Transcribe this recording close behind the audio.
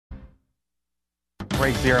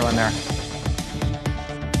break zero in there.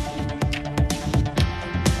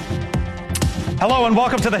 Hello and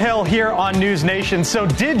welcome to The Hill here on News Nation. So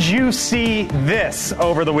did you see this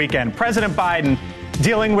over the weekend? President Biden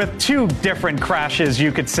dealing with two different crashes,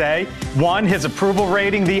 you could say. One, his approval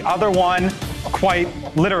rating. The other one, quite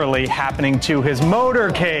literally happening to his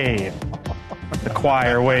motorcade. The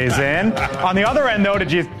choir weighs in. On the other end, though,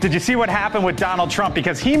 did you see what happened with Donald Trump?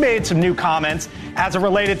 Because he made some new comments as it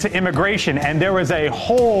related to immigration, and there was a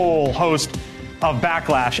whole host of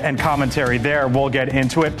backlash and commentary there. We'll get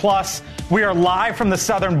into it. Plus, we are live from the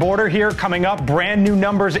southern border here. Coming up, brand new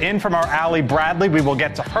numbers in from our Ali Bradley. We will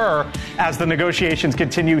get to her as the negotiations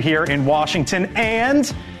continue here in Washington.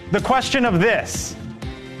 And the question of this: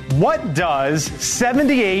 what does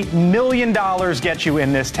 $78 million get you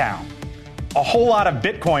in this town? A whole lot of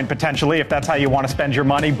Bitcoin, potentially, if that's how you want to spend your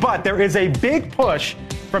money. But there is a big push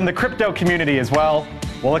from the crypto community as well.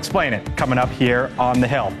 We'll explain it coming up here on The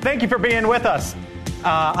Hill. Thank you for being with us.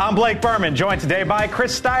 I'm Blake Berman, joined today by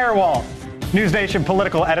Chris Stirewalt, News Nation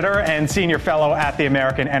political editor and senior fellow at the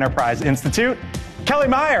American Enterprise Institute. Kelly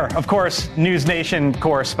Meyer, of course, News Nation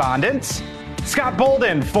correspondent. Scott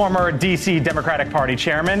Bolden, former D.C. Democratic Party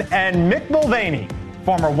chairman. And Mick Mulvaney,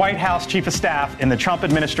 former White House chief of staff in the Trump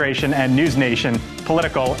administration and News Nation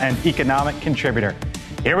political and economic contributor.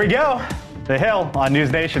 Here we go. The Hill on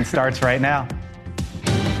News Nation starts right now.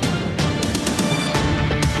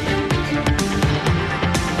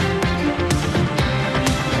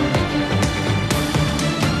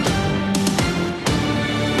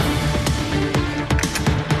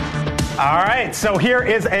 All right, so here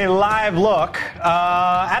is a live look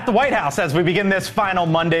at the White House as we begin this final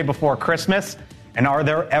Monday before Christmas. And are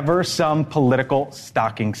there ever some political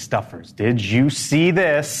stocking stuffers? Did you see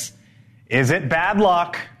this? Is it bad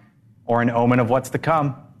luck or an omen of what's to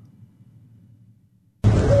come?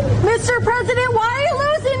 Mr. President, why are you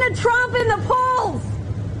losing to Trump in the polls?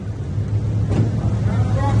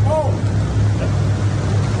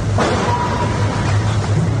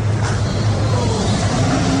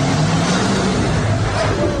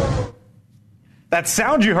 That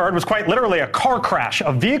sound you heard was quite literally a car crash,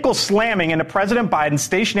 a vehicle slamming into President Biden's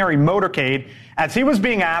stationary motorcade as he was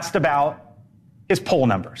being asked about his poll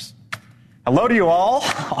numbers. Hello to you all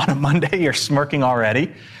on a Monday. You're smirking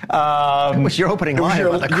already. It was your opening line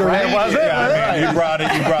about the crash. Was it? Yeah, you brought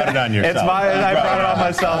it on yourself. I brought it on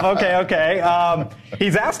myself. Okay.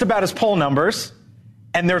 He's asked about his poll numbers,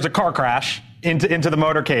 and there's a car crash into the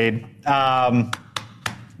motorcade.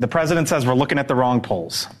 The president says we're looking at the wrong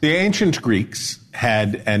polls. The ancient Greeks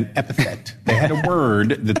had an epithet. They had a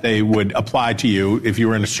word that they would apply to you if you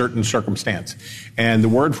were in a certain circumstance. And the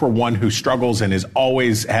word for one who struggles and is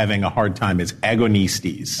always having a hard time is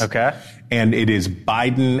agonistes. Okay. And it is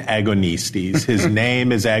Biden agonistes. His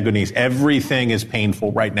name is agonistes. Everything is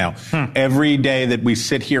painful right now. Every day that we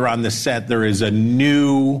sit here on the set, there is a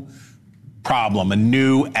new problem, a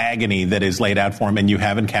new agony that is laid out for him, and you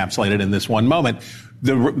have encapsulated in this one moment.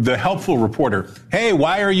 The helpful reporter, hey,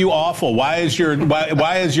 why are you awful? Why is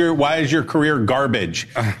your career garbage?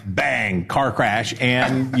 Bang, car crash,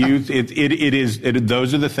 and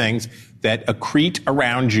those are the things that accrete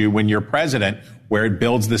around you when you're president, where it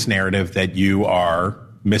builds this narrative that you are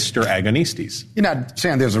Mr. Agonistes. You're not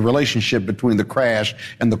saying there's a relationship between the crash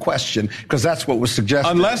and the question, because that's what was suggested.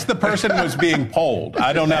 Unless the person was being polled.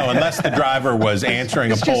 I don't know. Unless the driver was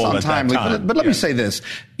answering a poll at that time. But let me say this.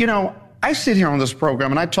 I sit here on this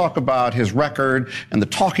program and I talk about his record and the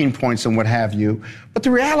talking points and what have you. But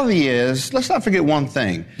the reality is, let's not forget one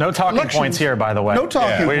thing. No talking points here, by the way. No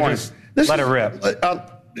talking points. Let it rip.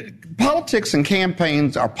 Politics and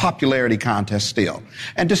campaigns are popularity contests still.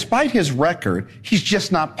 And despite his record, he's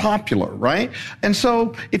just not popular, right? And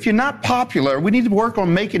so if you're not popular, we need to work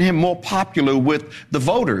on making him more popular with the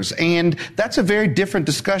voters. And that's a very different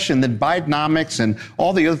discussion than Bidenomics and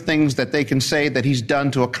all the other things that they can say that he's done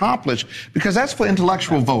to accomplish, because that's for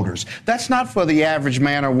intellectual voters. That's not for the average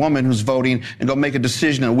man or woman who's voting and going to make a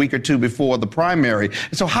decision a week or two before the primary.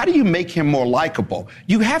 And so how do you make him more likable?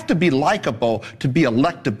 You have to be likable to be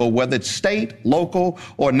electable, whether it's state, local,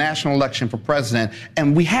 or national election for president.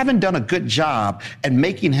 And we haven't done a good job at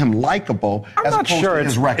making him likable. I'm not sure.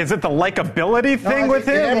 Is it the likability thing with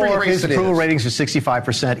him? Or his approval ratings are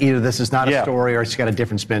 65%. Either this is not a story or it's got a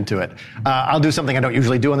different spin to it. I'll do something I don't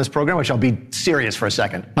usually do on this program, which I'll be serious for a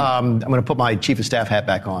second. I'm going to put my chief of staff hat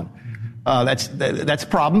back on. That's a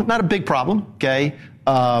problem. Not a big problem, okay?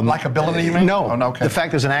 Likability, you mean? No. Oh, no, okay. The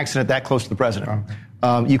fact there's an accident that close to the president.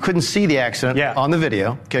 You couldn't see the accident on the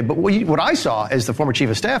video, okay? But what I saw as the former chief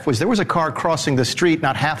of staff was there was a car crossing the street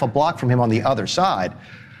not half a block from him on the other side.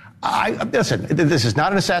 Listen, this is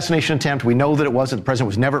not an assassination attempt. We know that it wasn't. The president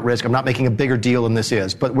was never at risk. I'm not making a bigger deal than this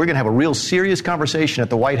is. But we're going to have a real serious conversation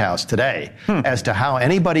at the White House today as to how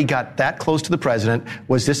anybody got that close to the president.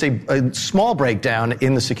 Was this a small breakdown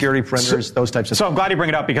in the security perimeters, those types of things? So I'm glad you bring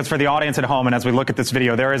it up, because for the audience at home, and as we look at this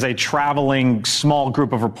video, there is a traveling small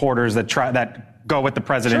group of reporters that go with the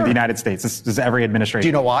president of the United States. This is every administration. Do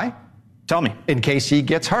you know why? Tell me. In case he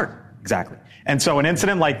gets hurt. Exactly. And so an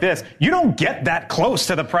incident like this, you don't get that close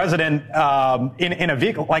to the president in a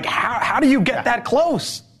vehicle. Like, how do you get that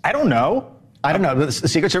close? I don't know. I don't know. The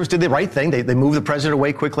Secret Service did the right thing. They moved the president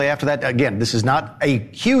away quickly after that. Again, this is not a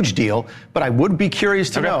huge deal, but I would be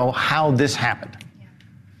curious to know how this happened.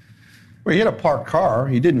 Well, he hit a parked car.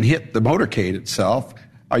 He didn't hit the motorcade itself.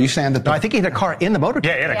 Are you saying that? No, I think he hit a car in the motorcade.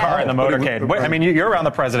 Yeah, he hit a car in the motorcade. I mean, you're around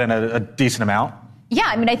the president a decent amount. Yeah,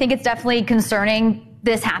 I mean, I think it's definitely concerning,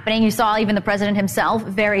 this happening. You saw even the president himself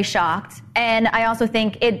very shocked. And I also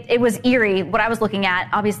think it was eerie what I was looking at.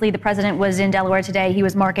 Obviously, the president was in Delaware today. He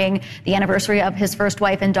was marking the anniversary of his first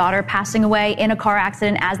wife and daughter passing away in a car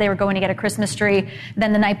accident as they were going to get a Christmas tree.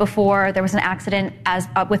 Then the night before, there was an accident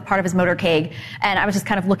with part of his motorcade. And I was just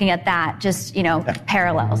kind of looking at that, just,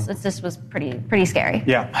 parallels. This was pretty scary.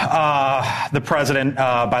 Yeah. The president,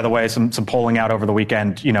 by the way, some polling out over the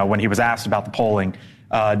weekend, when he was asked about the polling,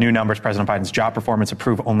 new numbers, President Biden's job performance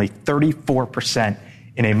improved only 34%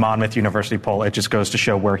 in a Monmouth University poll. It just goes to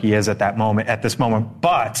show where he is at this moment.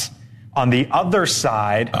 But on the other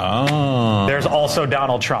side, there's also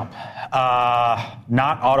Donald Trump.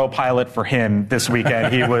 Not autopilot for him this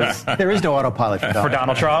weekend. He was. There is no autopilot for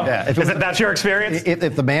Donald Trump. Yeah, that's your experience?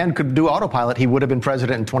 If the man could do autopilot, he would have been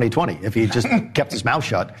president in 2020. If he just kept his mouth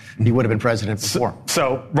shut, he would have been president before.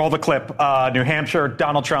 So roll the clip. New Hampshire,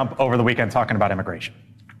 Donald Trump over the weekend talking about immigration.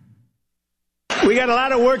 We got a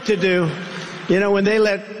lot of work to do. When they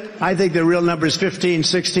I think the real number is 15,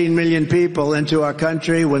 16 million people into our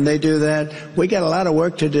country. When they do that, we got a lot of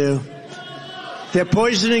work to do. They're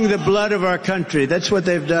poisoning the blood of our country. That's what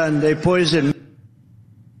they've done. They poison.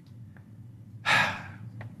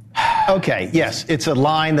 Okay, yes, it's a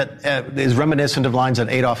line that is reminiscent of lines that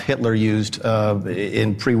Adolf Hitler used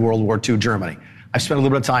in pre-World War II Germany. I've spent a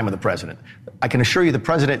little bit of time with the president. I can assure you the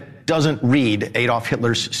president doesn't read Adolf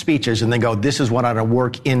Hitler's speeches and then go, this is what I'm going to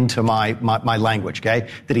work into my language, okay?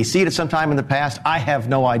 Did he see it at some time in the past? I have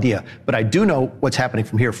no idea. But I do know what's happening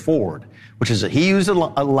from here forward, which is that he used a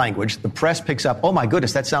language, the press picks up, oh my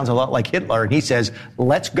goodness, that sounds a lot like Hitler, and he says,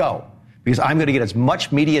 let's go, because I'm going to get as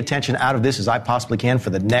much media attention out of this as I possibly can for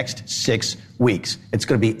the next 6 weeks. It's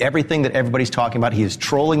going to be everything that everybody's talking about. He is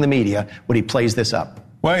trolling the media when he plays this up.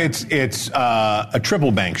 Well, it's a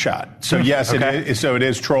triple bank shot. So yes, it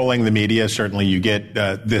is trolling the media. Certainly, you get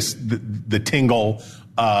the tingle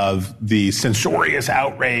of the censorious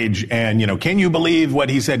outrage, and can you believe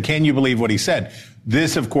what he said? Can you believe what he said?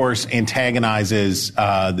 This, of course, antagonizes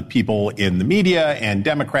the people in the media and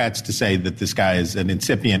Democrats to say that this guy is an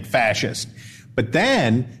incipient fascist. But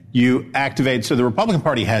then you activate. So the Republican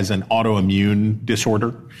Party has an autoimmune disorder,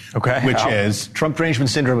 which is Trump derangement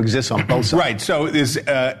syndrome exists on both sides. Right. So is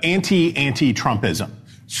anti-Trumpism.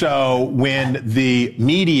 So when the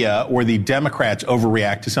media or the Democrats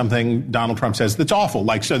overreact to something Donald Trump says that's awful,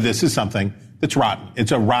 so this is something that's rotten.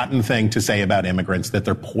 It's a rotten thing to say about immigrants, that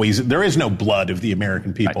they're poison. There is no blood of the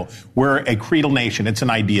American people. Right. We're a creedal nation. It's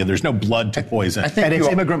an idea. There's no blood to poison. And it's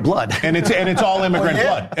immigrant blood. And it's all immigrant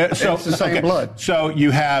blood. So it's the same blood. So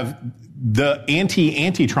you have the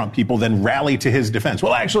anti-Trump people then rally to his defense.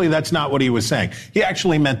 Well, actually, that's not what he was saying. He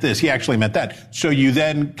actually meant this. He actually meant that. So you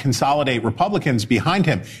then consolidate Republicans behind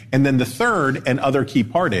him. And then the third and other key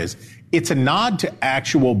part is it's a nod to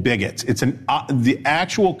actual bigots. It's the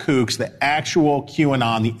actual kooks, the actual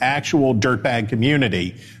QAnon, the actual dirtbag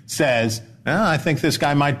community says, I think this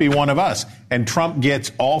guy might be one of us. And Trump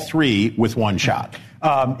gets all three with one shot.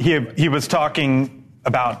 He was talking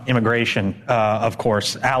about immigration, of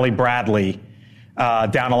course. Ali Bradley,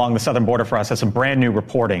 down along the southern border for us, has some brand new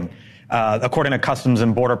reporting. According to Customs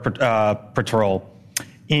and Border Patrol,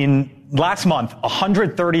 in last month,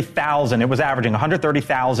 130,000, it was averaging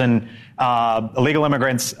 130,000 illegal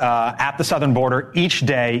immigrants at the southern border each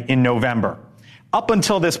day in November. Up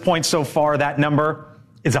until this point so far, that number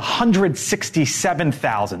is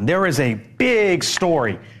 167,000. There is a big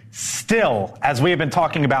story still, as we have been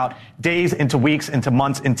talking about days into weeks, into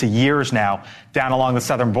months, into years now, down along the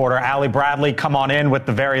southern border. Ali Bradley, come on in with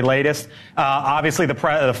the very latest. Obviously,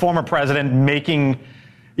 the former president making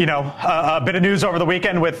a bit of news over the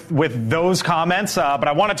weekend with those comments. But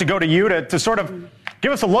I wanted to go to you to sort of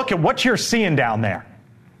give us a look at what you're seeing down there.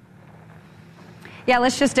 Yeah,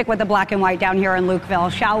 let's just stick with the black and white down here in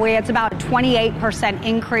Lukeville, shall we? It's about a 28%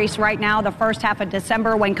 increase right now, the first half of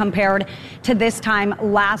December, when compared to this time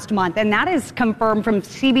last month. And that is confirmed from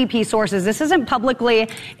CBP sources. This isn't publicly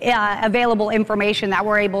available information that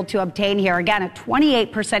we're able to obtain here. Again, a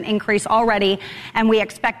 28% increase already, and we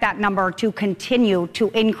expect that number to continue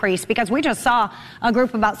to increase because we just saw a group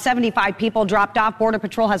of about 75 people dropped off. Border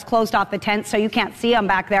Patrol has closed off the tents, so you can't see them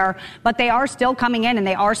back there, but they are still coming in and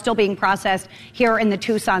they are still being processed here in the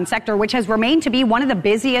Tucson sector, which has remained to be one of the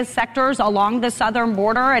busiest sectors along the southern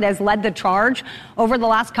border. It has led the charge over the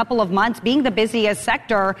last couple of months, being the busiest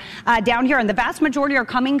sector down here. And the vast majority are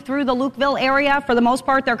coming through the Lukeville area. For the most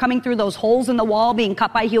part, they're coming through those holes in the wall being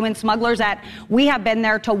cut by human smugglers that we have been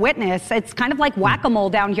there to witness. It's kind of like whack-a-mole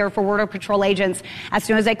down here for Border Patrol agents. As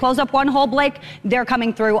soon as they close up one hole, Blake, they're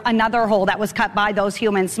coming through another hole that was cut by those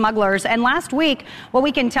human smugglers. And last week, what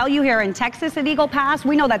we can tell you here in Texas at Eagle Pass,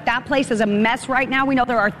 we know that place is a mess right now. We know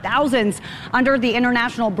there are thousands under the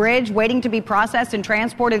International Bridge waiting to be processed and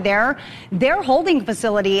transported there. Their holding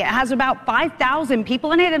facility has about 5,000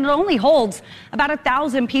 people in it, and it only holds about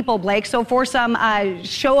 1,000 people, Blake. So for some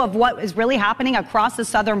show of what is really happening across the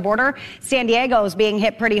southern border, San Diego is being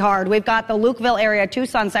hit pretty hard. We've got the Lukeville area,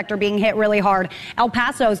 Tucson sector being hit really hard. El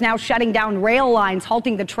Paso is now shutting down rail lines,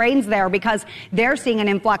 halting the trains there because they're seeing an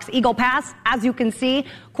influx. Eagle Pass, as you can see,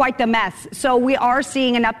 quite the mess. So we are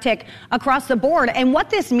seeing an uptick across the board. And what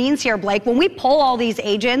this means here, Blake, when we pull all these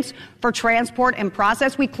agents for transport and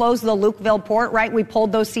process, we close the Lukeville port, right? We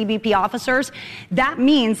pulled those CBP officers. That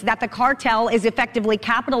means that the cartel is effectively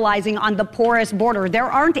capitalizing on the porous border. There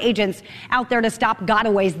aren't agents out there to stop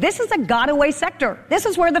gotaways. This is a gotaway sector. This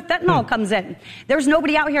is where the fentanyl comes in. There's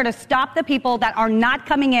nobody out here to stop the people that are not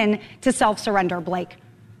coming in to self-surrender, Blake.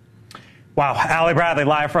 Wow. Allie Bradley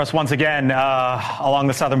live for us once again along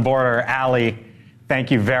the southern border. Allie, thank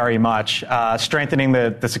you very much. Strengthening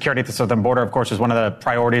the security at the southern border, of course, is one of the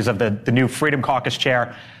priorities of the new Freedom Caucus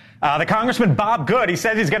chair. The Congressman Bob Good, he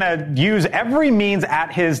says he's going to use every means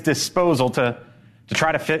at his disposal to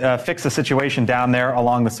try to fix the situation down there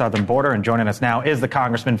along the southern border. And joining us now is the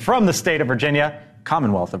Congressman from the state of Virginia.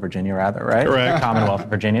 Commonwealth of Virginia, rather, right? Correct. Commonwealth of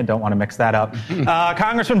Virginia. Don't want to mix that up.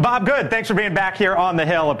 Congressman Bob Good, thanks for being back here on the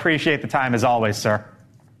Hill. Appreciate the time as always, sir.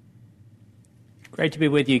 Great to be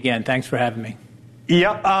with you again. Thanks for having me.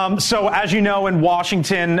 Yep. So as you know, in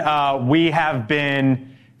Washington, we have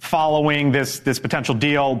been following this potential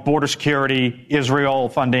deal, border security, Israel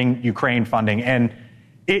funding, Ukraine funding. And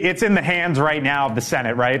it's in the hands right now of the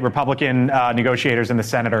Senate, right? Republican negotiators in the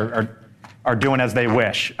Senate are doing as they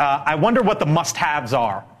wish. I wonder what the must-haves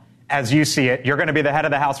are as you see it. You're going to be the head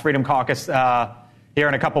of the House Freedom Caucus here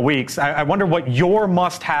in a couple weeks. I wonder what your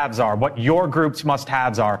must-haves are, what your group's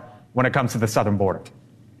must-haves are when it comes to the southern border.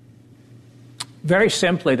 Very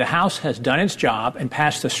simply, the House has done its job and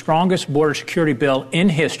passed the strongest border security bill in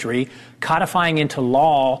history, codifying into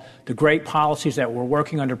law the great policies that were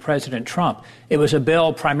working under President Trump. It was a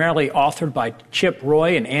bill primarily authored by Chip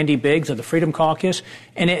Roy and Andy Biggs of the Freedom Caucus,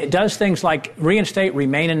 and it does things like reinstate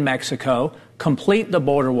Remain in Mexico, complete the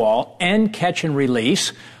border wall, end catch and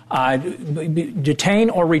release, detain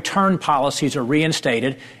or return policies are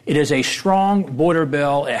reinstated. It is a strong border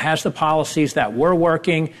bill. It has the policies that were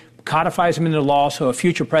working, codifies them into law so a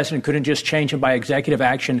future president couldn't just change them by executive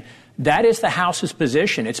action. That is the House's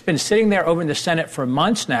position. It's been sitting there over in the Senate for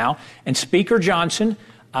months now, and Speaker Johnson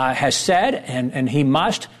has said, and he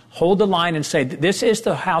must hold the line and say, this is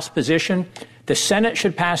the House position. The Senate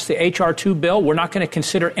should pass the H.R. 2 bill. We're not going to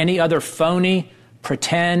consider any other phony,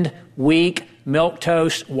 pretend, weak,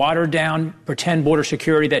 milquetoast, watered-down, pretend border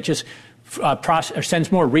security that just sends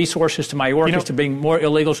more resources to Mayorkas to bring more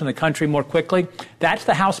illegals in the country more quickly. That's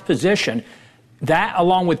the House position. That,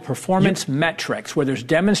 along with performance metrics, where there's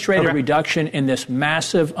demonstrated reduction in this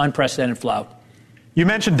massive, unprecedented flow. You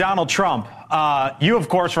mentioned Donald Trump. You, of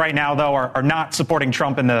course, right now, though, are not supporting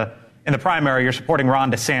Trump in the primary. You're supporting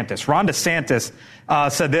Ron DeSantis. Ron DeSantis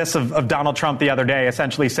said this of Donald Trump the other day,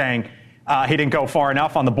 essentially saying he didn't go far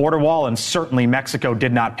enough on the border wall, and certainly Mexico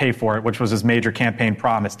did not pay for it, which was his major campaign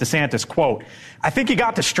promise. DeSantis, quote, "I think he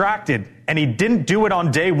got distracted, and he didn't do it on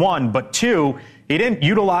day one, but two, he didn't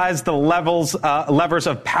utilize the levers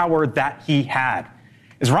of power that he had."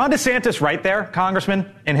 Is Ron DeSantis right there, Congressman,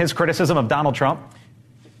 in his criticism of Donald Trump?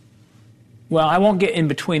 Well, I won't get in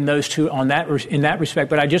between those two in that respect,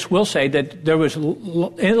 but I just will say that there was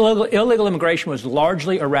illegal immigration was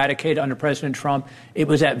largely eradicated under President Trump. It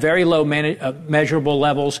was at very low measurable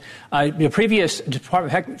levels. The previous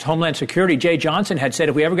Department of Homeland Security, Jay Johnson, had said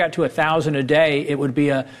if we ever got to 1,000 a day, it would be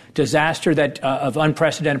a disaster of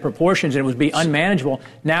unprecedented proportions, and it would be unmanageable.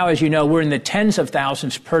 Now, as you know, we're in the tens of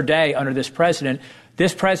thousands per day under this president.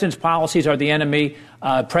 This president's policies are the enemy.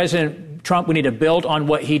 President Trump, we need to build on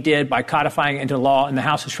what he did by codifying it into law, and the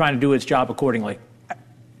House is trying to do its job accordingly.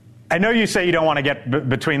 I know you say you don't want to get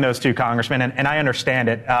between those two congressmen, and I understand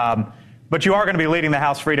it, but you are going to be leading the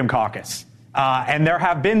House Freedom Caucus. And there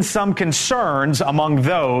have been some concerns among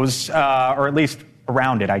those, or at least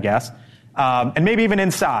around it, I guess, and maybe even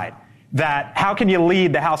inside, that how can you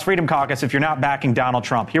lead the House Freedom Caucus if you're not backing Donald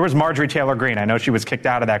Trump? Here was Marjorie Taylor Greene. I know she was kicked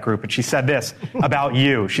out of that group, but she said this about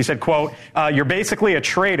you. She said, quote, you're basically a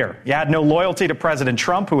traitor. You had no loyalty to President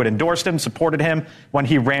Trump, who had endorsed him, supported him when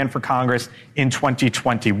he ran for Congress in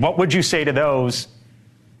 2020. What would you say to those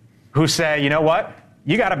who say, you know what,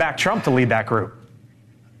 you got to back Trump to lead that group?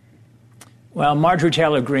 Well, Marjorie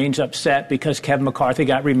Taylor Greene's upset because Kevin McCarthy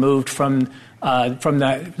got removed from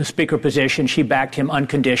the speaker position. She backed him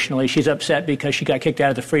unconditionally. She's upset because she got kicked out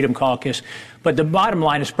of the Freedom Caucus. But the bottom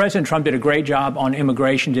line is President Trump did a great job on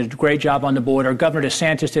immigration, did a great job on the border. Governor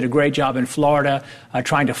DeSantis did a great job in Florida,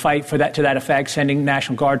 trying to fight for that, to that effect, sending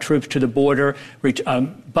National Guard troops to the border,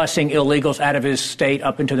 busing illegals out of his state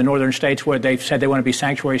up into the northern states where they've said they want to be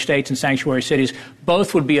sanctuary states and sanctuary cities.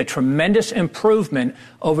 Both would be a tremendous improvement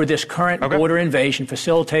over this current border invasion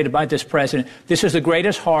facilitated by this president. This is the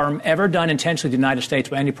greatest harm ever done intentionally to the United States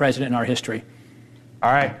by any president in our history.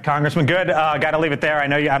 All right, Congressman, good. Got to leave it there. I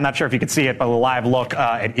know I'm not sure if you could see it, but a live look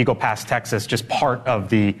at Eagle Pass, Texas, just part of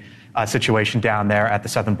the situation down there at the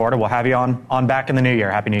southern border. We'll have you on back in the new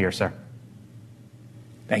year. Happy New Year, sir.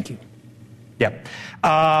 Thank you. Yep.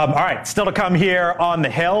 All right, still to come here on the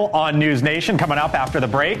Hill on News Nation, coming up after the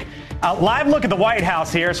break. Live look at the White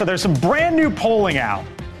House here. So there's some brand new polling out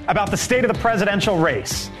about the state of the presidential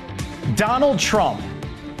race. Donald Trump,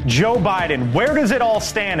 Joe Biden, where does it all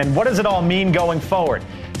stand and what does it all mean going forward?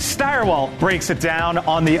 Steigerwald breaks it down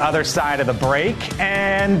on the other side of the break.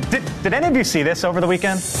 And did any of you see this over the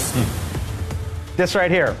weekend? This right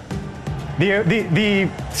here. The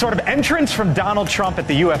sort of entrance from Donald Trump at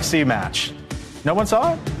the UFC match. No one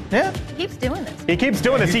saw it? Yeah. He keeps doing this. He keeps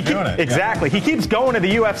doing this. Exactly. He keeps going to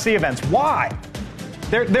the UFC events. Why?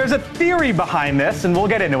 There's a theory behind this, and we'll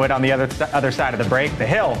get into it on the other side of the break. The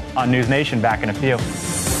Hill on News Nation, back in a few.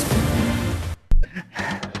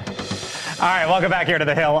 All right, welcome back here to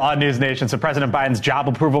The Hill on News Nation. So President Biden's job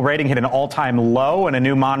approval rating hit an all-time low in a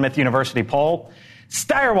new Monmouth University poll.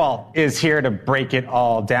 Steigerwald is here to break it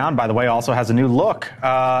all down. By the way, also has a new look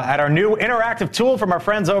at our new interactive tool from our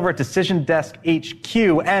friends over at Decision Desk HQ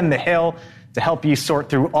and The Hill to help you sort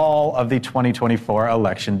through all of the 2024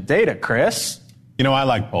 election data. Chris? You know, I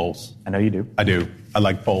like polls. I know you do. I do. I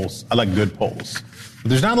like polls. I like good polls. But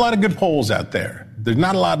there's not a lot of good polls out there. There's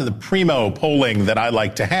not a lot of the primo polling that I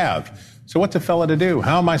like to have. So what's a fella to do?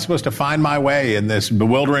 How am I supposed to find my way in this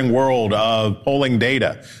bewildering world of polling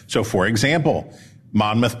data? So, for example,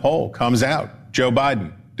 Monmouth poll comes out. Joe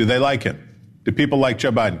Biden. Do they like him? Do people like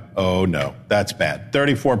Joe Biden? Oh, no, that's bad.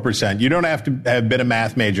 34%. You don't have to have been a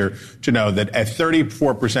math major to know that a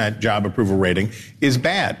 34% job approval rating is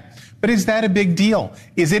bad. But is that a big deal?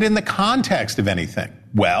 Is it in the context of anything?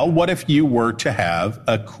 Well, what if you were to have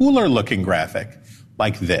a cooler looking graphic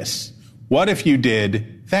like this? What if you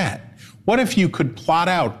did that? What if you could plot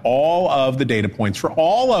out all of the data points for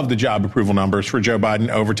all of the job approval numbers for Joe Biden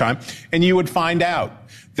over time, and you would find out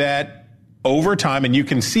that over time, and you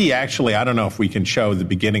can see actually, I don't know if we can show the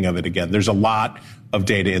beginning of it again. There's a lot of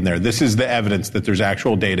data in there. This is the evidence that there's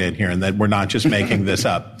actual data in here and that we're not just making this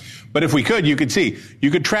up. But if we could, you could see,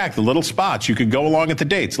 you could track the little spots. You could go along at the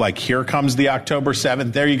dates. Like here comes the October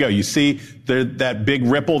 7th. There you go. You see that big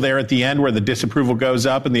ripple there at the end where the disapproval goes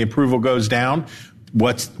up and the approval goes down.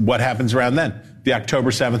 What happens around then? The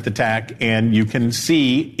October 7th attack, and you can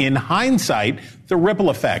see in hindsight the ripple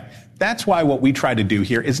effect. That's why what we try to do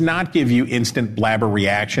here is not give you instant blabber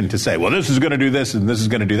reaction to say, well, this is going to do this and this is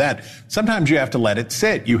going to do that. Sometimes you have to let it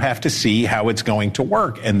sit. You have to see how it's going to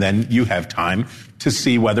work, and then you have time to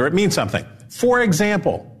see whether it means something. For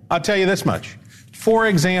example, I'll tell you this much. For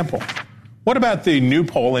example, what about the new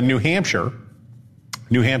poll in New Hampshire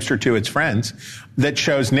to its friends, that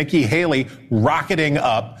shows Nikki Haley rocketing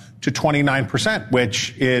up to 29%,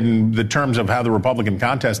 which in the terms of how the Republican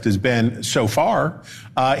contest has been so far,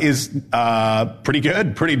 is pretty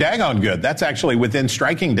good, pretty daggone good. That's actually within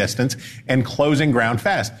striking distance and closing ground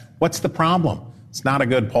fast. What's the problem? It's not a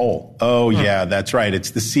good poll. Oh, yeah, that's right.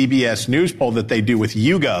 It's the CBS News poll that they do with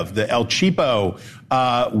YouGov, the El Cheapo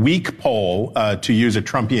weak poll, to use a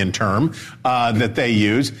Trumpian term, that they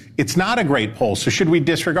use. It's not a great poll, so should we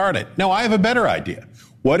disregard it? No, I have a better idea.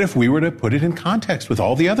 What if we were to put it in context with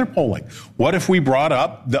all the other polling? What if we brought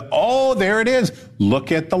up there it is.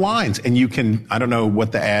 Look at the lines. And you can, I don't know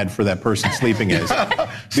what the ad for that person sleeping is.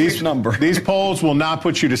 These polls will not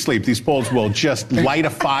put you to sleep. These polls will just light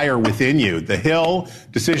a fire within you. The Hill,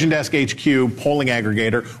 Decision Desk HQ, polling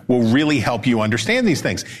aggregator will really help you understand these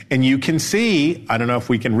things. And you can see, I don't know if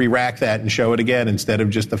we can re-rack that and show it again instead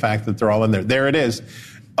of just the fact that they're all in there. There it is.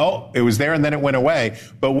 Oh, it was there and then it went away.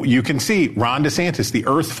 But you can see Ron DeSantis, the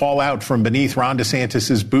earth fall out from beneath Ron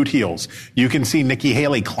DeSantis's boot heels. You can see Nikki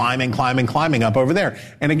Haley climbing up over there.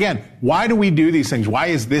 And again, why do we do these things? Why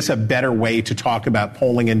is this a better way to talk about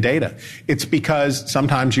polling and data? It's because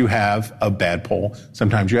sometimes you have a bad poll.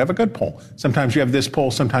 Sometimes you have a good poll. Sometimes you have this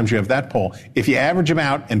poll. Sometimes you have that poll. If you average them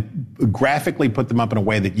out and graphically put them up in a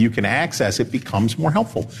way that you can access, it becomes more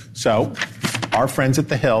helpful. So our friends at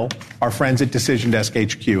the Hill, our friends at Decision Desk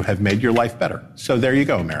HQ have made your life better. So there you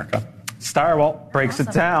go, America. Stirewalt breaks it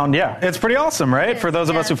down. Yeah, it's pretty awesome, right? For those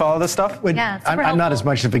of us who follow this stuff. I'm not as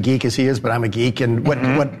much of a geek as he is, but I'm a geek. And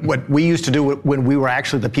what we used to do when we were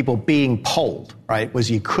actually the people being polled, right, was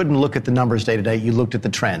you couldn't look at the numbers day to day. You looked at the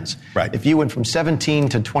trends. Right. If you went from 17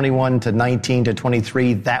 to 21 to 19 to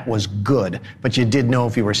 23, that was good. But you did know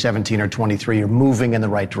if you were 17 or 23, you're moving in the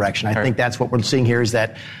right direction. I think that's what we're seeing here is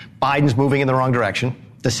that Biden's moving in the wrong direction.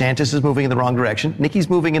 DeSantis is moving in the wrong direction. Nikki's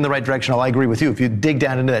moving in the right direction. I agree with you. If you dig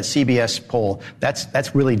down into that CBS poll,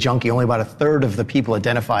 that's really junky. Only about a third of the people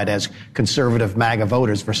identified as conservative MAGA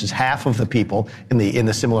voters versus half of the people in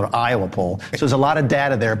the similar Iowa poll. So there's a lot of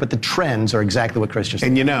data there, but the trends are exactly what Chris just said.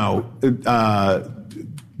 And you know,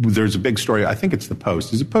 there's a big story. I think it's the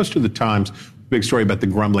Post. Is it Post or the Times? Big story about the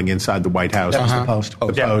grumbling inside the White House. That was the Post.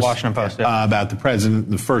 Washington Post. Yeah. About the president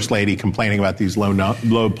and the first lady complaining about these low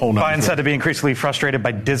poll numbers. Biden said to be increasingly frustrated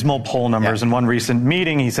by dismal poll numbers. In one recent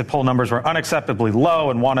meeting, he said poll numbers were unacceptably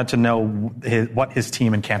low and wanted to know what his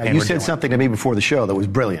team and campaign were doing. You said something to me before the show that was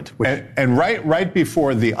brilliant. And right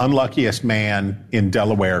before the unluckiest man in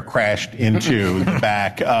Delaware crashed into the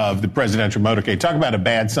back of the presidential motorcade, talk about a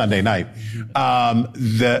bad Sunday night,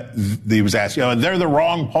 he was asked, they're the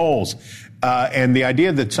wrong polls. And the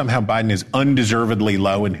idea that somehow Biden is undeservedly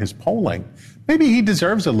low in his polling, maybe he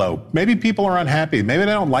deserves a low. Maybe people are unhappy. Maybe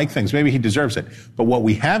they don't like things. Maybe he deserves it. But what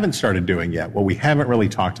we haven't started doing yet, what we haven't really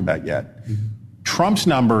talked about yet, Trump's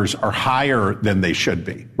numbers are higher than they should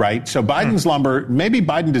be, right? So Biden's number, maybe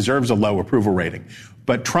Biden deserves a low approval rating.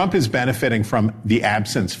 But Trump is benefiting from the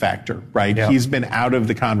absence factor, right? Yeah. He's been out of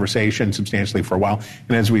the conversation substantially for a while.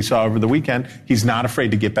 And as we saw over the weekend, he's not afraid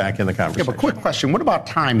to get back in the conversation. Yeah, but quick question. What about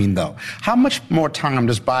timing, though? How much more time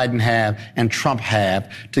does Biden have and Trump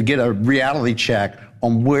have to get a reality check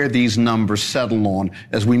on where these numbers settle on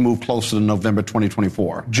as we move closer to November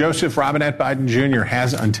 2024? Joseph Robinette Biden Jr.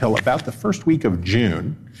 has until about the first week of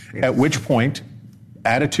June, at which point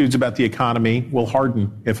attitudes about the economy will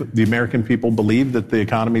harden. If the American people believe that the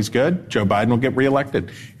economy's good, Joe Biden will get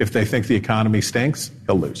reelected. If they think the economy stinks,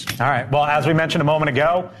 he'll lose. All right. Well, as we mentioned a moment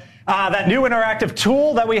ago, that new interactive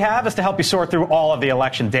tool that we have is to help you sort through all of the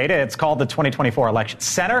election data. It's called the 2024 Election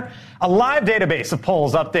Center, a live database of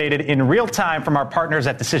polls updated in real time from our partners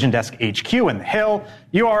at Decision Desk HQ and The Hill.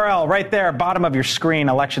 URL right there, bottom of your screen,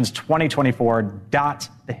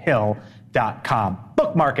 elections2024.thehill.com.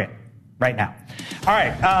 Bookmark it right now. All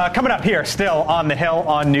right, coming up here still on The Hill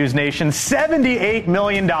on News Nation, $78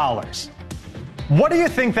 million. What do you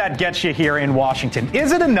think that gets you here in Washington?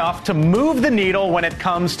 Is it enough to move the needle when it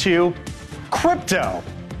comes to crypto?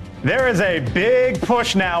 There is a big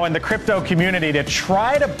push now in the crypto community to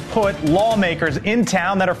try to put lawmakers in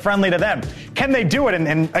town that are friendly to them. Can they do it?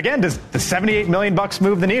 And again, does the $78 million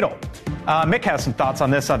move the needle? Mick has some thoughts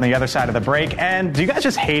on this on the other side of the break. And do you guys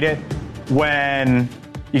just hate it when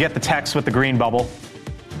you get the text with the green bubble?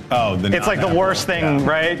 Oh, it's like the worst thing,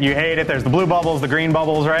 right? You hate it. There's the blue bubbles, the green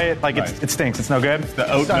bubbles, right? Like it stinks. It's no good.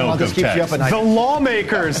 The oat milk of text.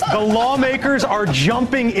 The lawmakers are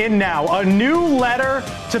jumping in now. A new letter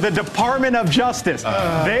to the Department of Justice.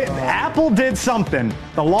 Apple did something.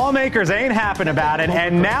 The lawmakers ain't happy about it,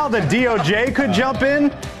 and now the DOJ could jump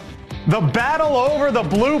in. The battle over the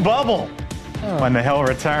blue bubble when the Hill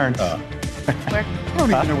returns. I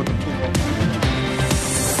don't even know what the blue bubble is.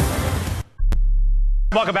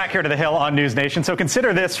 Welcome back here to The Hill on News Nation. So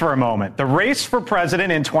consider this for a moment. The race for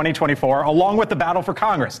president in 2024, along with the battle for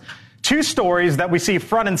Congress. Two stories that we see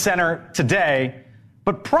front and center today,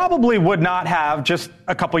 but probably would not have just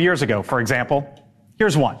a couple years ago. For example,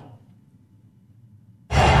 here's one.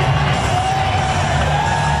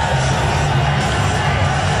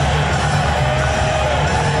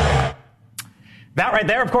 right,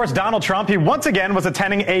 there, of course, Donald Trump. He once again was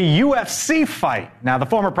attending a UFC fight. Now, the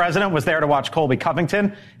former president was there to watch Colby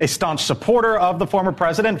Covington, a staunch supporter of the former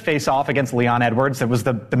president, face off against Leon Edwards. That was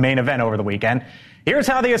the main event over the weekend. Here's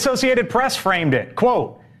how the Associated Press framed it.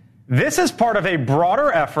 Quote, "This is part of a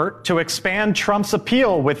broader effort to expand Trump's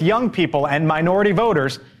appeal with young people and minority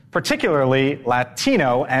voters, particularly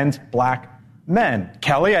Latino and black men."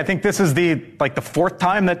 Kelly, I think this is the fourth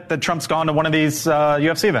time that Trump's gone to one of these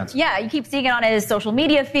UFC events. Yeah, you keep seeing it on his social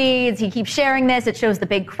media feeds. He keeps sharing this. It shows the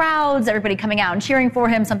big crowds, everybody coming out and cheering for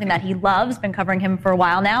him, something that he loves. Been covering him for a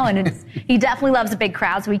while now, and he definitely loves a big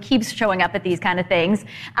crowd, so he keeps showing up at these kind of things.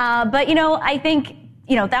 But, I think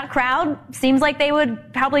that crowd seems like they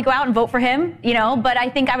would probably go out and vote for him, but I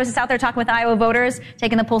think I was just out there talking with Iowa voters,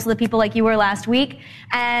 taking the pulse of the people like you were last week.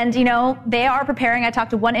 And, they are preparing. I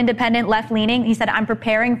talked to one independent left leaning. He said, "I'm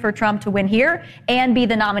preparing for Trump to win here and be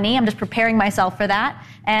the nominee. I'm just preparing myself for that."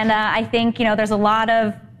 And I think, there's a lot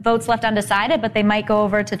of votes left undecided, but they might go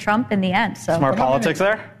over to Trump in the end. So smart politics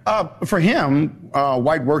there? For him,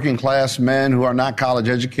 white working class men who are not college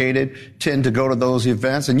educated tend to go to those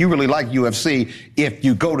events. And you really like UFC if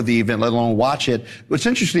you go to the event, let alone watch it. What's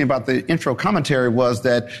interesting about the intro commentary was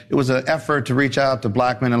that it was an effort to reach out to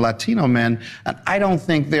black men and Latino men. And I don't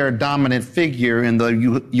think they're a dominant figure in the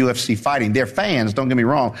UFC fighting. They're fans, don't get me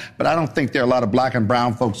wrong, but I don't think there are a lot of black and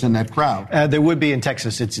brown folks in that crowd. There would be in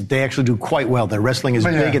Texas. They actually do quite well. Their wrestling is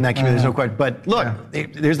big in that community. There's no question. But look,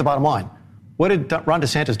 here's the bottom line. What did Ron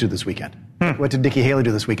DeSantis do this weekend? What did Nikki Haley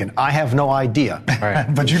do this weekend? I have no idea. Right.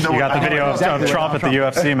 But you got the video of Trump at the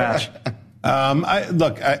UFC match.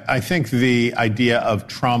 I think the idea of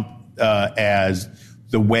Trump as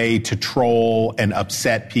the way to troll and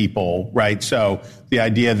upset people, right? So the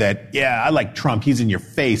idea that, I like Trump. He's in your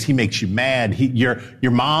face. He makes you mad.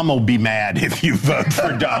 Your mom will be mad if you vote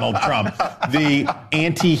for Donald Trump. The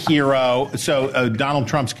anti-hero. So Donald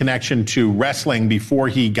Trump's connection to wrestling before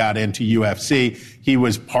he got into UFC, he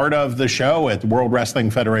was part of the show at the World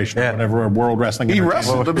Wrestling Federation or whatever, World Wrestling. He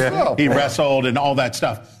wrestled himself. He wrestled and all that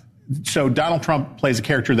stuff. So Donald Trump plays a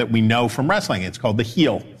character that we know from wrestling. It's called the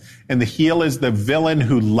heel. And the heel is the villain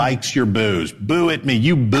who likes your boos. Boo at me.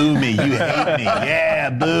 You boo me. You hate me. Yeah,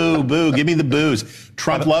 boo, boo. Give me the boos.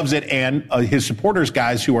 Trump loves it. And his supporters,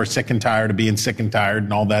 guys who are sick and tired of being sick and tired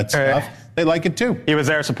and all that stuff, they like it too. He was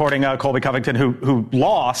there supporting Colby Covington, who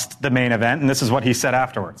lost the main event. And this is what he said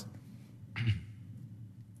afterwards.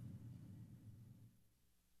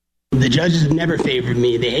 The judges have never favored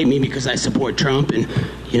me. They hate me because I support Trump. And,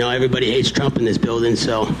 everybody hates Trump in this building.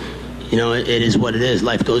 So, it is what it is.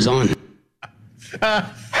 Life goes on.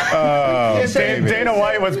 Dana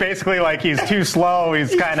White was basically like, he's too slow.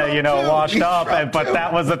 He's kind of, washed up. But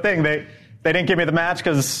that was the thing. They didn't give me the match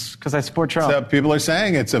because I support Trump. So people are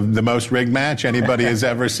saying it's the most rigged match anybody has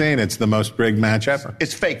ever seen. It's the most rigged match ever.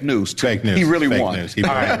 It's fake news. Fake news. He really won. News. He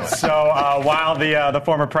really won. So while the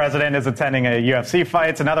former president is attending a UFC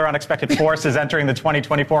fight, another unexpected force is entering the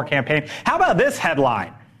 2024 campaign. How about this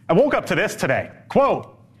headline? I woke up to this today.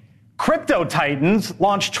 Quote, "Crypto Titans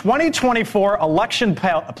launch 2024 election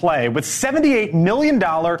play with $78 million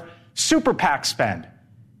super PAC spend."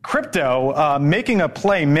 Crypto making a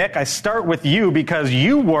play. Mick, I start with you because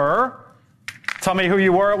you were, tell me who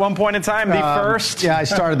you were at one point in time, the first. Yeah, I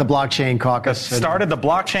started the blockchain caucus. Started the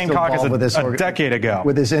blockchain caucus a decade ago.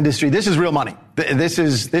 With this industry. This is real money. This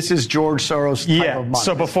is George Soros type of money.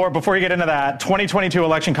 So before you get into that, 2022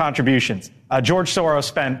 election contributions. George Soros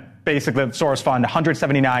spent, basically, the Soros Fund,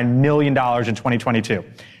 $179 million in 2022.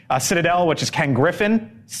 Citadel, which is Ken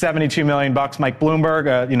Griffin, $72 million. Mike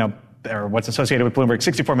Bloomberg, or what's associated with Bloomberg,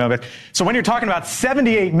 $64 million. So when you're talking about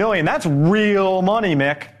 $78 million, that's real money,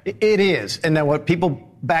 Mick. It is. And then what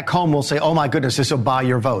people back home will say, oh my goodness, this will buy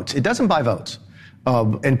your votes. It doesn't buy votes.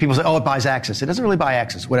 And people say, oh, it buys access. It doesn't really buy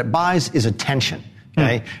access. What it buys is attention.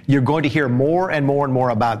 Okay? You're going to hear more and more and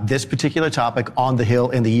more about this particular topic on the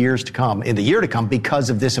Hill in the year to come, because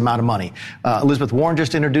of this amount of money. Elizabeth Warren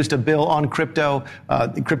just introduced a bill on crypto.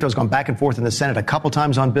 Crypto's gone back and forth in the Senate a couple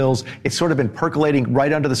times on bills. It's sort of been percolating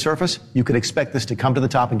right under the surface. You could expect this to come to the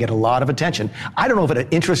top and get a lot of attention. I don't know if it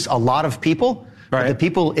interests a lot of people, but the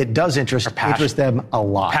people it does interest them a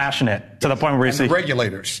lot. Passionate to the point where you see the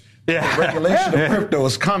regulators. Yeah. The regulation of crypto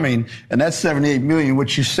is coming, and that $78 million,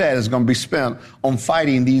 which you said, is going to be spent on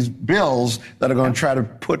fighting these bills that are going to try to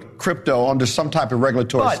put crypto under some type of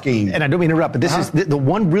regulatory scheme. And I don't mean to interrupt, but this is the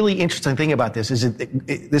one really interesting thing about this is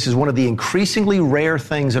this is one of the increasingly rare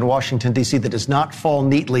things in Washington, D.C. that does not fall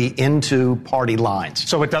neatly into party lines.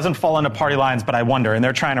 So it doesn't fall into party lines, but I wonder, and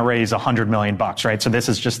they're trying to raise $100 million, right? So this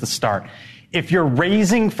is just the start. If you're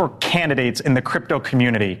raising for candidates in the crypto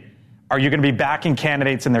community, Are you going to be backing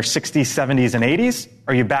candidates in their 60s, 70s, and 80s?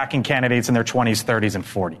 Or are you backing candidates in their 20s, 30s, and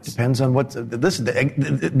 40s? Depends on what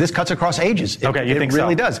this cuts across ages. You think it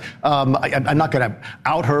really does. I'm not going to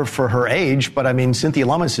out her for her age, but I mean, Cynthia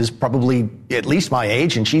Lummis is probably at least my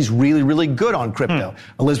age, and she's really, really good on crypto.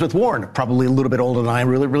 Elizabeth Warren, probably a little bit older than I am,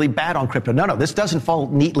 really, really bad on crypto. No, this doesn't fall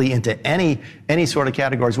neatly into any sort of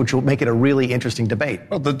categories, which will make it a really interesting debate.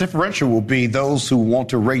 Well, the differential will be those who want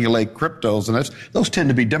to regulate cryptos, and those tend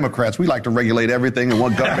to be Democrats. We like to regulate everything and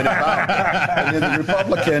want government involved. And then the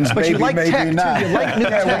Republicans, but maybe tech not. Too. You like new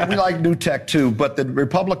tech. We like new tech too. But the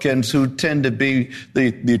Republicans, who tend to be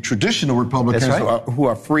the traditional Republicans, right, who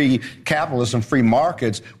are free capitalists and free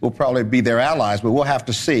markets, will probably be their allies. But we'll have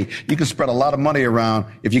to see. You can spread a lot of money around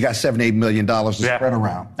if you got $78 million to spread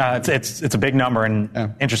around. It's a big number,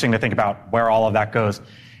 and interesting to think about where all of that goes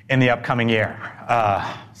in the upcoming year.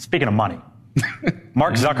 Speaking of money,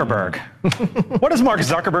 Mark Zuckerberg. What is Mark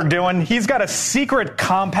Zuckerberg doing? He's got a secret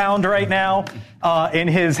compound right now in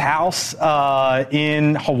his house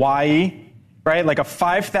in Hawaii, right? Like a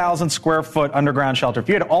 5,000 square foot underground shelter. If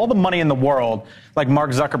you had all the money in the world like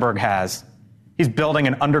Mark Zuckerberg has, he's building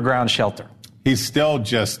an underground shelter. He's still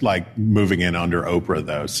just like moving in under Oprah,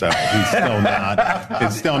 though, so he's still not.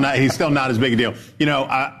 He's still not as big a deal. You know,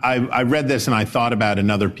 I read this and I thought about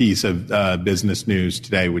another piece of business news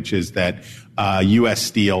today, which is that U.S.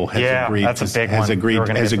 Steel has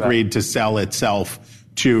agreed to sell itself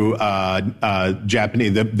to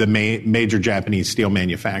Japanese, the major Japanese steel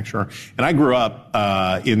manufacturer. And I grew up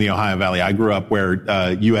in the Ohio Valley. I grew up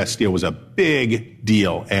where U.S. Steel was a big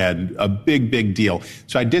deal and a big deal.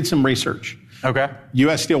 So I did some research. Okay.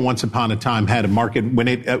 U.S. Steel once upon a time had a market, when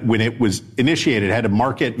it was initiated, had a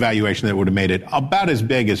market valuation that would have made it about as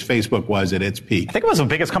big as Facebook was at its peak. I think it was the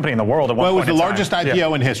biggest company in the world at one point. Well, it was the largest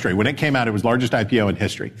IPO in history. When it came out, it was the largest IPO in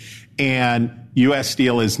history. And U.S.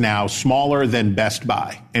 Steel is now smaller than Best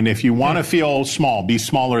Buy. And if you want to feel small, be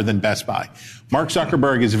smaller than Best Buy. Mark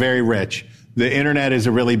Zuckerberg is very rich. The internet is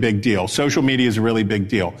a really big deal. Social media is a really big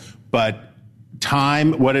deal. But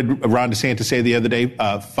time, what did Ron DeSantis say the other day?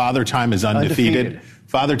 Father Time is undefeated.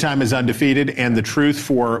 Father Time is undefeated. And the truth,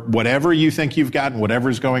 for whatever you think you've got and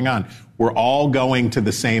whatever's going on, we're all going to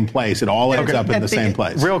the same place. It all ends up in the same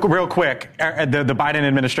place. Real quick, the Biden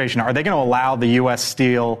administration, are they going to allow the U.S.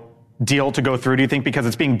 Steel deal to go through, do you think, because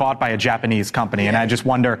it's being bought by a Japanese company? And I just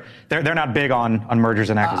wonder, they're not big on mergers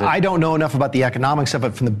and acquisitions. I don't know enough about the economics of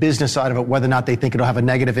it from the business side of it, whether or not they think it'll have a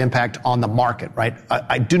negative impact on the market, right?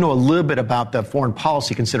 I do know a little bit about the foreign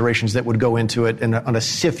policy considerations that would go into it on a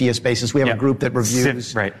CFIUS basis. We have a group that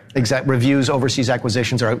reviews reviews overseas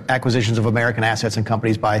acquisitions or acquisitions of American assets and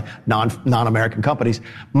companies by non-American companies.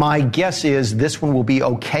 My guess is this one will be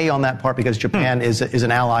okay on that part because Japan is an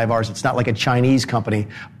ally of ours. It's not like a Chinese company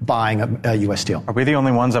buying a U.S. Steel. Are we the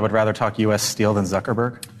only ones that would rather talk U.S. Steel than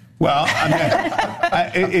Zuckerberg? Well,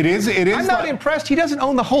 I mean, it is. I'm not impressed. He doesn't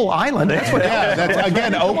own the whole island. That's what. Yeah,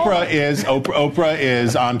 again, Oprah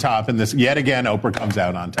is on top in this. Yet again, Oprah comes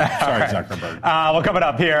out on top. Sorry, Zuckerberg. Well, coming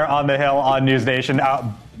up here on the Hill on News Nation,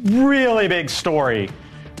 really big story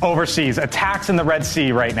overseas. Attacks in the Red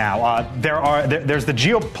Sea right now. There's the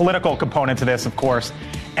geopolitical component to this, of course.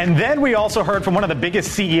 And then we also heard from one of the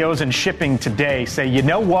biggest CEOs in shipping today say, you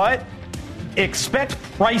know what? Expect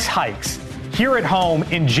price hikes here at home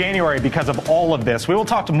in January because of all of this. We will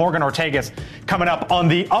talk to Morgan Ortagus coming up on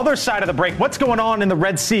the other side of the break. What's going on in the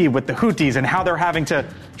Red Sea with the Houthis and how they're having to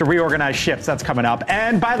reorganize ships? That's coming up.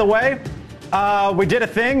 And by the way, we did a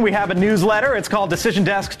thing. We have a newsletter. It's called Decision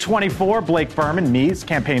Desk 24. Blake Berman, me's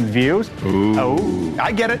campaign views. Ooh. Oh,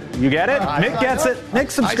 I get it. You get it? Nick gets it.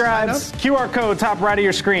 Nick subscribes. QR code top right of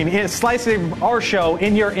your screen. It's slicing our show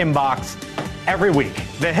in your inbox every week.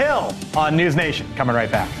 The Hill on News Nation. Coming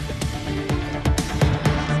right back.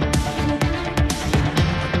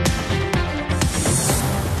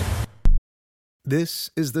 This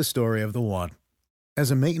is the story of the one.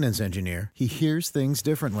 As a maintenance engineer, he hears things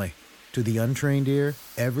differently. To the untrained ear,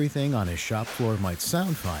 everything on his shop floor might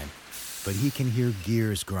sound fine, but he can hear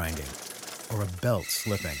gears grinding or a belt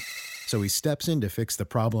slipping. So he steps in to fix the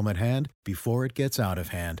problem at hand before it gets out of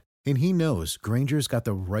hand. And he knows Grainger's got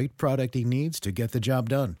the right product he needs to get the job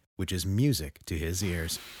done, which is music to his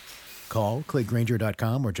ears. Call, click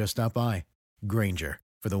Grainger.com, or just stop by. Grainger,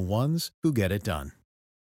 for the ones who get it done.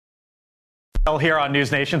 Here on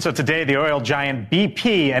News Nation. So today, the oil giant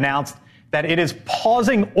BP announced that it is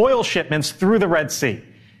pausing oil shipments through the Red Sea.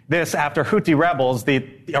 This after Houthi rebels, the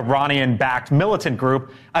Iranian-backed militant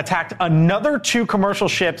group, attacked another 2 commercial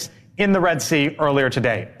ships in the Red Sea earlier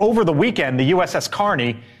today. Over the weekend, the USS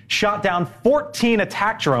Carney shot down 14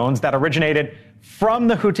 attack drones that originated from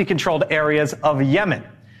the Houthi-controlled areas of Yemen.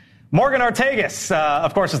 Morgan Ortagus,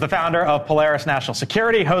 of course, is the founder of Polaris National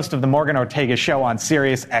Security, host of the Morgan Ortagus Show on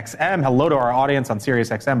Sirius XM. Hello to our audience on Sirius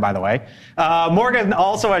XM, by the way. Morgan,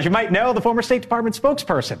 also, as you might know, the former State Department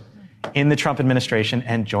spokesperson in the Trump administration,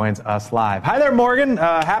 and joins us live. Hi there, Morgan.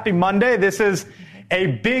 Happy Monday. This is a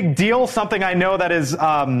big deal, something I know that is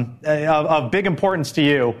of big importance to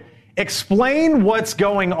you. Explain what's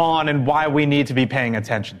going on and why we need to be paying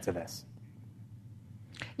attention to this.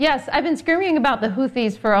 Yes, I've been screaming about the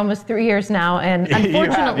Houthis for almost 3 years now, and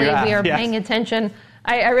unfortunately we are paying attention.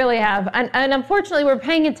 I really have. And unfortunately, we're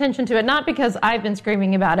paying attention to it, not because I've been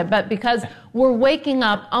screaming about it, but because we're waking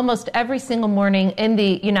up almost every single morning in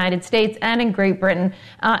the United States and in Great Britain,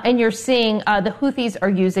 and you're seeing the Houthis are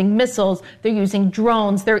using missiles, they're using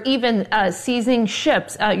drones, they're even seizing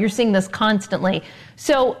ships. You're seeing this constantly.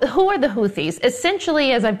 So who are the Houthis?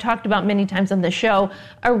 Essentially, as I've talked about many times on the show,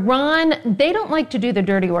 Iran, they don't like to do the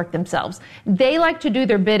dirty work themselves. They like to do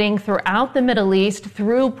their bidding throughout the Middle East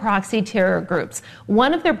through proxy terror groups.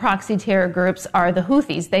 One of their proxy terror groups are the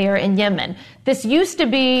Houthis. They are in Yemen. This used to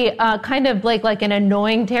be kind of like an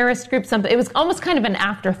annoying terrorist group. It was almost kind of an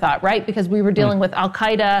afterthought, right? Because we were dealing with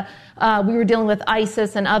Al-Qaeda, we were dealing with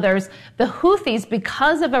ISIS and others. The Houthis,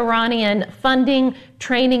 because of Iranian funding,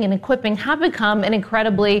 training, and equipping, have become an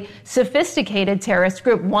incredibly sophisticated terrorist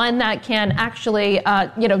group, one that can actually,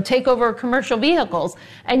 take over commercial vehicles.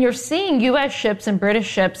 And you're seeing U.S. ships and British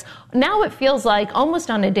ships, now it feels like almost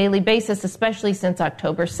on a daily basis, especially since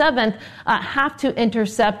October 7th, have to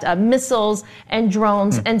intercept missiles and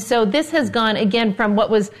drones. And so this has gone, again, from what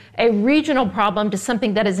was a regional problem to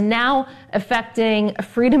something that is now affecting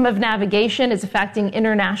freedom of navigation, is affecting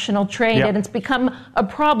international trade, and it's become a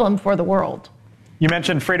problem for the world. You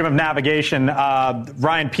mentioned freedom of navigation.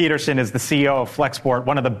 Ryan Peterson is the CEO of Flexport,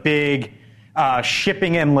 one of the big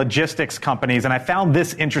shipping and logistics companies. And I found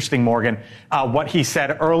this interesting, Morgan, what he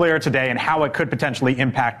said earlier today and how it could potentially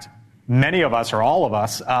impact many of us or all of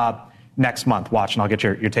us next month. Watch, and I'll get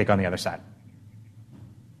your take on the other side.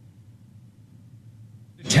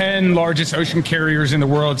 10 largest ocean carriers in the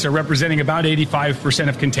world, so representing about 85%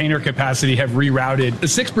 of container capacity, have rerouted. A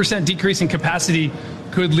 6% decrease in capacity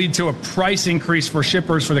could lead to a price increase for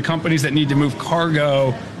shippers, for the companies that need to move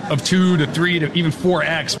cargo, of 2 to 3 to even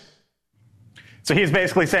 4x. So he's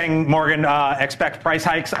basically saying, Morgan, expect price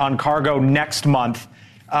hikes on cargo next month.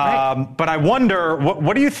 But I wonder,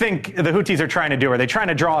 what do you think the Houthis are trying to do? Are they trying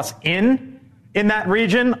to draw us in that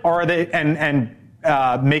region, or are they and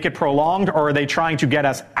make it prolonged, or are they trying to get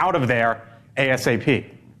us out of there ASAP?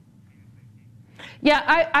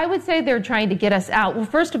 Yeah, I would say they're trying to get us out. Well,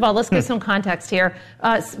 first of all, let's get some context here.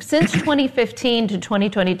 Since 2015 to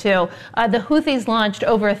 2022, the Houthis launched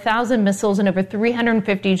over 1,000 missiles and over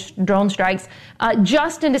 350 drone strikes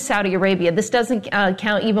just into Saudi Arabia. This doesn't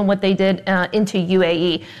count even what they did into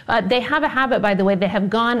UAE. They have a habit, by the way. They have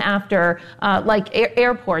gone after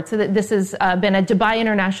airports. So this has been a Dubai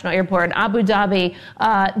International Airport, Abu Dhabi.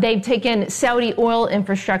 They've taken Saudi oil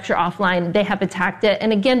infrastructure offline. They have attacked it.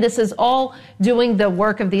 And again, this is all doing the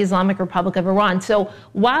work of the Islamic Republic of Iran. So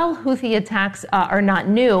while Houthi attacks are not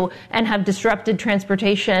new and have disrupted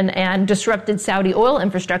transportation and disrupted Saudi oil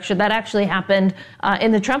infrastructure, that actually happened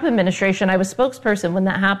in the Trump administration. I was spokesperson when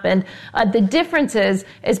that happened. The difference is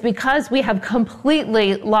because we have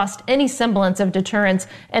completely lost any semblance of deterrence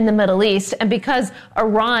in the Middle East, and because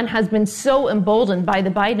Iran has been so emboldened by the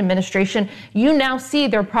Biden administration, you now see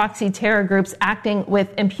their proxy terror groups acting with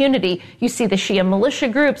impunity. You see the Shia militia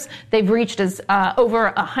groups. They've reached as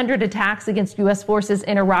over 100 attacks against U.S. forces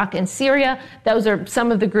in Iraq and Syria. Those are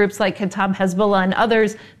some of the groups like Kataib Hezbollah and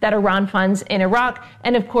others that Iran funds in Iraq.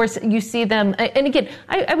 And of course, you see them. And again,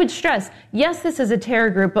 I would stress, yes, this is a terror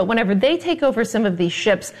group, but whenever they take over some of these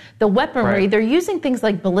ships, the weaponry, they're using things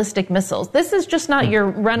like ballistic missiles. This is just not your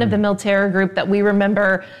run-of-the-mill terror group that we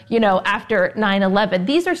remember, after 9/11.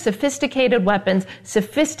 These are sophisticated weapons,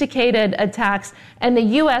 sophisticated attacks, and the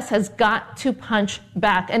U.S. has got to punch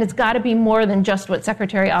back. And it's got to be more than just what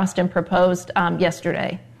Secretary Austin proposed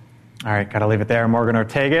yesterday. All right, got to leave it there. Morgan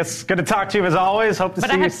Ortagus, good to talk to you as always. Hope to see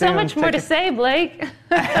you soon. But I have so much more to say, Blake.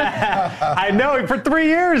 I know. For 3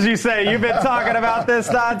 years, you say you've been talking about this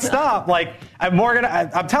nonstop. Morgan,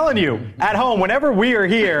 I'm telling you, at home, whenever we are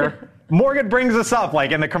here, Morgan brings us up,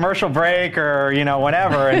 like in the commercial break or,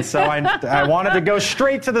 whenever. And so I wanted to go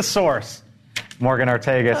straight to the source. Morgan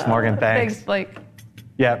Ortagus. Morgan, thanks. Thanks, Blake.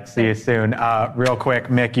 Yep, see you soon. Real quick,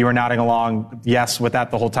 Mick, you were nodding along yes with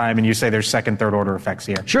that the whole time, and you say there's second, third order effects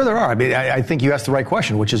here. Sure there are. I mean, I think you asked the right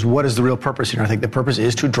question, which is what is the real purpose here? I think the purpose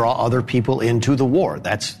is to draw other people into the war.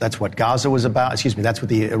 That's what Gaza was about. That's what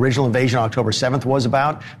the original invasion on October 7th was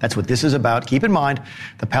about. That's what this is about. Keep in mind,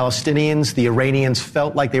 the Palestinians, the Iranians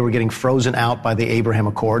felt like they were getting frozen out by the Abraham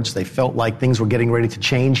Accords. They felt like things were getting ready to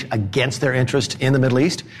change against their interest in the Middle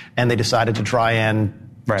East, and they decided to try and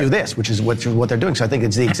do this, which is what they're doing. So I think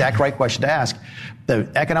it's the exact right question to ask. The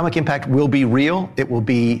economic impact will be real. It will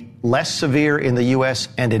be less severe in the U.S.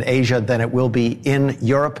 and in Asia than it will be in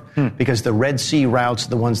Europe because the Red Sea routes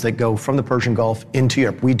are the ones that go from the Persian Gulf into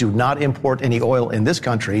Europe. We do not import any oil in this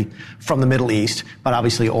country from the Middle East, but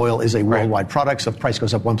obviously oil is a worldwide product, so if the price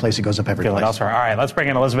goes up one place, it goes up every place. Elsewhere. All right, let's bring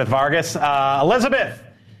in Elizabeth Vargas. Elizabeth!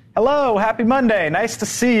 Hello, happy Monday. Nice to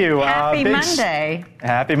see you. Happy Monday.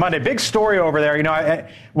 Happy Monday. Big story over there. You know,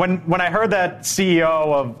 when I heard that CEO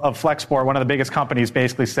of Flexport, one of the biggest companies,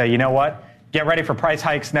 basically say, you know what, get ready for price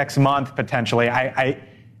hikes next month, potentially.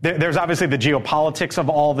 There's obviously the geopolitics of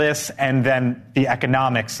all this and then the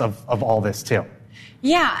economics of all this, too.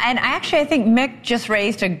 Yeah, and I think Mick just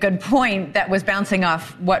raised a good point that was bouncing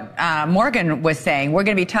off what Morgan was saying. We're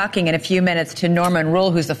going to be talking in a few minutes to Norman Rule,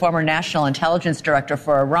 who's the former National Intelligence Director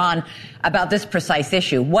for Iran, about this precise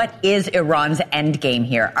issue. What is Iran's end game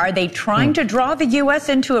here? Are they trying to draw the U.S.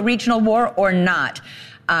 into a regional war or not?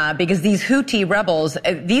 Because these Houthi rebels,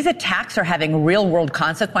 these attacks are having real-world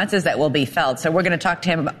consequences that will be felt. So we're going to talk to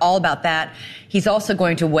him all about that. He's also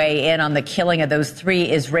going to weigh in on the killing of those 3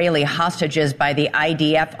 Israeli hostages by the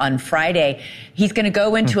IDF on Friday. He's going to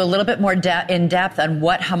go into a little bit more in depth on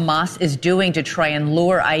what Hamas is doing to try and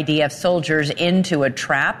lure IDF soldiers into a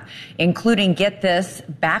trap, including, get this,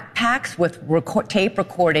 backpacks with tape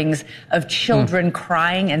recordings of children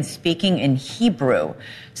crying and speaking in Hebrew.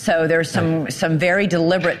 So there's some very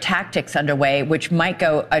deliberate tactics underway, which might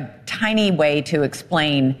go a tiny way to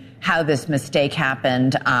explain how this mistake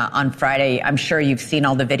happened on Friday. I'm sure you've seen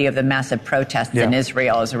all the video of the massive protests in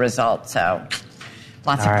Israel as a result. So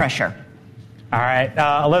lots of pressure. All right.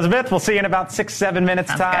 Elizabeth, we'll see you in about 6-7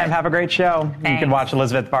 minutes time. Have a great show. Thanks. You can watch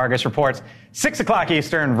Elizabeth Vargas Reports 6 o'clock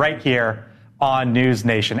Eastern right here on News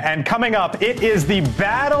Nation. And coming up, it is the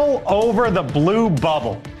battle over the blue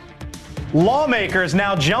bubble. Lawmakers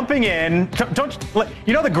now jumping in.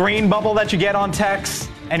 You know the green bubble that you get on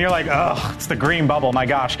text? And you're like, oh, it's the green bubble. My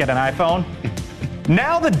gosh, get an iPhone.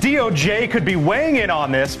 Now the DOJ could be weighing in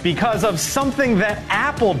on this because of something that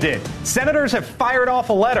Apple did. Senators have fired off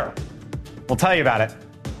a letter. We'll tell you about it.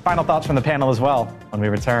 Final thoughts from the panel as well when we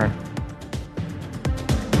return.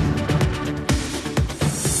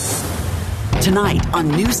 Tonight on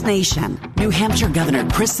News Nation, New Hampshire Governor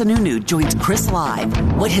Chris Sununu joins Chris Live.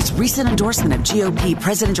 What his recent endorsement of GOP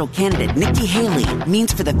presidential candidate Nikki Haley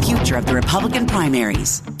means for the future of the Republican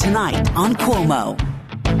primaries. Tonight on Cuomo.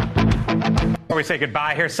 Before we say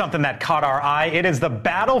goodbye, here's something that caught our eye. It is the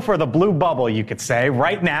battle for the blue bubble, you could say.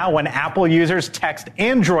 Right now, when Apple users text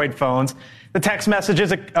Android phones, the text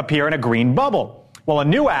messages appear in a green bubble. Well, a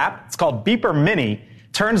new app, it's called Beeper Mini,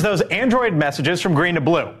 turns those Android messages from green to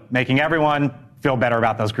blue, making everyone feel better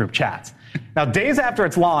about those group chats. Now, days after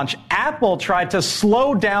its launch, Apple tried to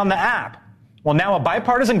slow down the app. Well, now a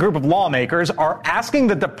bipartisan group of lawmakers are asking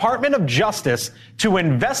the Department of Justice to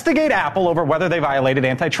investigate Apple over whether they violated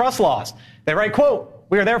antitrust laws. They write, quote,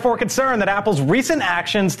 "We are therefore concerned that Apple's recent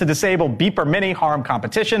actions to disable Beeper Mini harm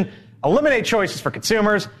competition, eliminate choices for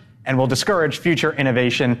consumers, and will discourage future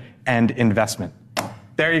innovation and investment."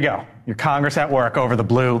 There you go. Your Congress at work over the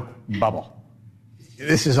blue bubble.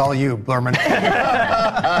 This is all you, Berman.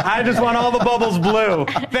 I just want all the bubbles blue.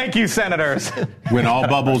 Thank you, senators. When all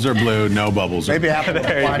bubbles are blue, no bubbles are blue. Maybe Apple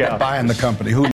will wind up buying the company. Who